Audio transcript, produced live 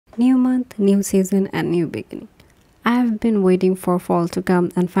New month, new season, and new beginning. I have been waiting for fall to come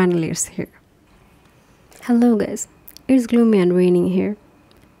and finally it's here. Hello guys, it's gloomy and raining here,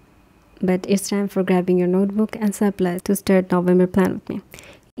 but it's time for grabbing your notebook and supplies to start November plan with me.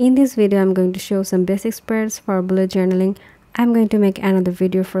 In this video, I'm going to show some basic spreads for bullet journaling. I'm going to make another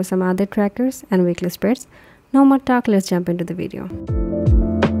video for some other trackers and weekly spreads. No more talk, let's jump into the video.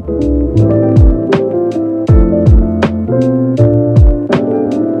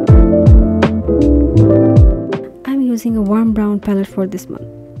 I'm using a warm brown palette for this month.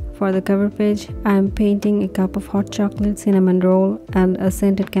 For the cover page, I'm painting a cup of hot chocolate cinnamon roll and a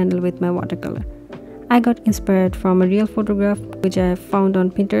scented candle with my watercolor. I got inspired from a real photograph which I found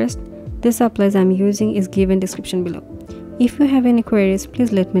on Pinterest. The supplies I'm using is given description below. If you have any queries,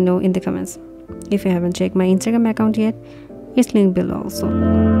 please let me know in the comments. If you haven't checked my Instagram account yet, it's linked below also.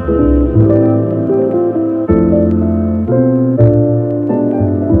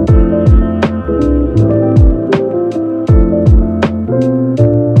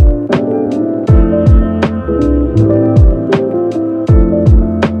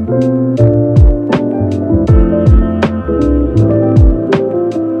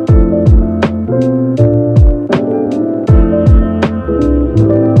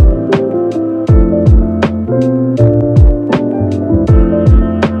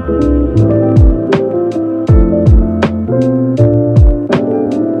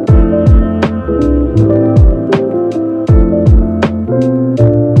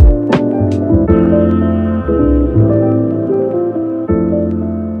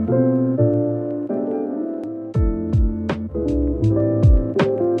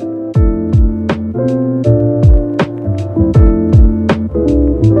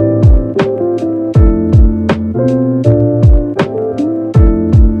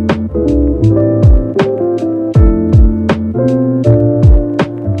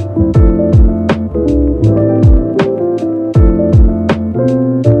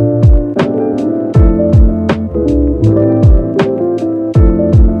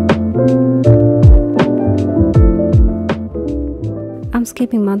 I'm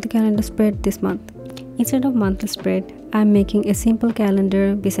skipping monthly calendar spread this month. Instead of monthly spread, I'm making a simple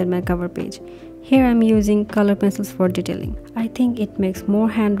calendar beside my cover page. Here I'm using color pencils for detailing. I think it makes more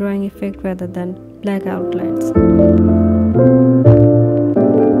hand drawing effect rather than black outlines.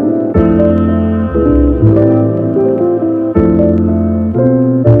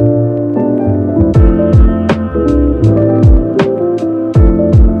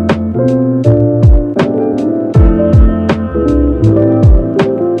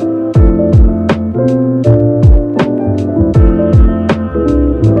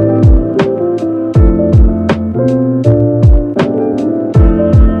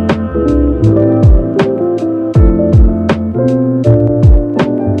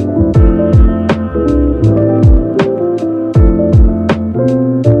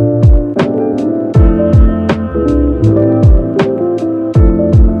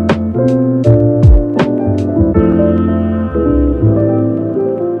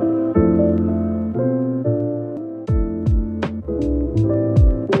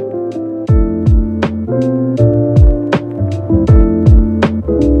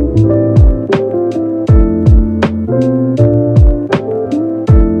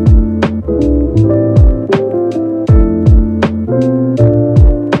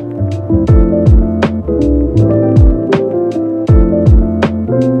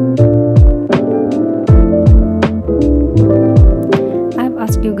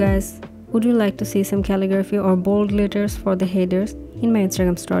 Would you like to see some calligraphy or bold letters for the headers in my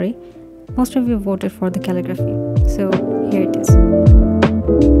Instagram story? Most of you voted for the calligraphy, so here it is.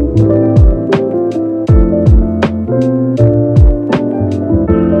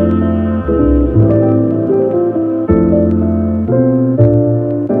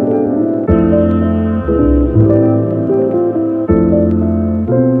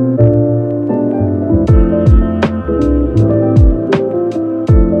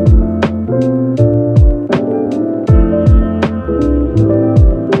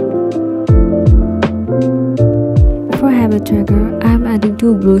 Tracker, I'm adding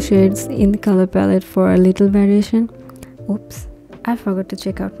 2 blue shades in the color palette for a little variation. Oops, I forgot to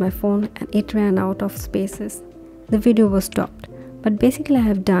check out my phone and it ran out of spaces. The video was stopped, but basically I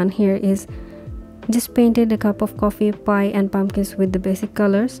have done here is just painted a cup of coffee, pie and pumpkins with the basic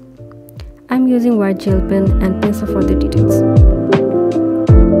colors. I'm using white gel pen and pencil for the details.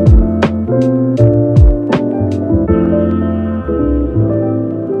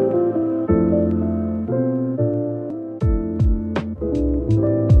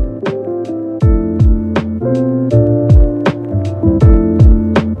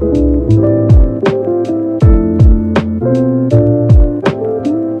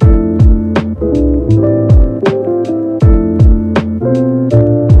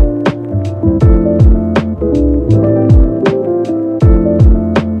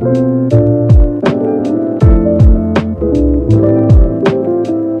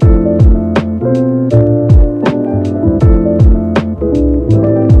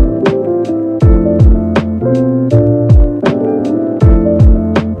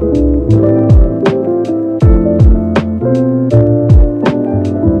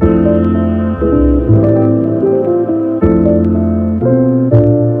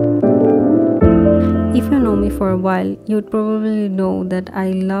 you'd probably know that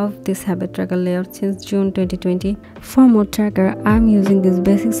I love this habit tracker layout since June 2020. For mood tracker, I'm using this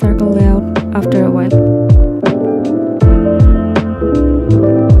basic circle layout after a while.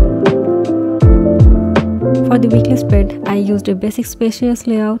 For the weekly spread, I used a basic spacious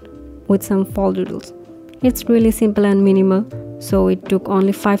layout with some fall doodles. It's really simple and minimal, so it took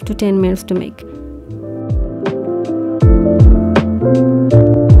only 5 to 10 minutes to make.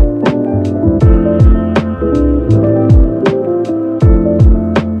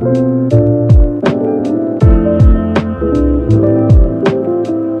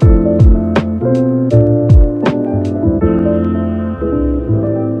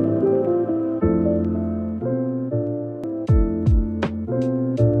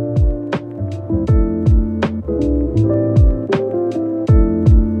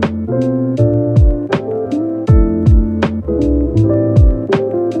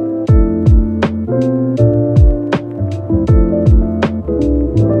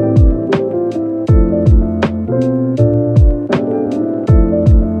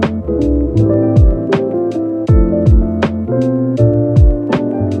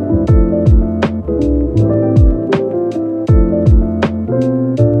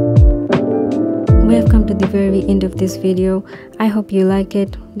 Very end of this video. I hope you like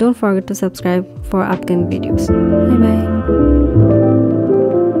it. Don't forget to subscribe for upcoming videos. Bye bye.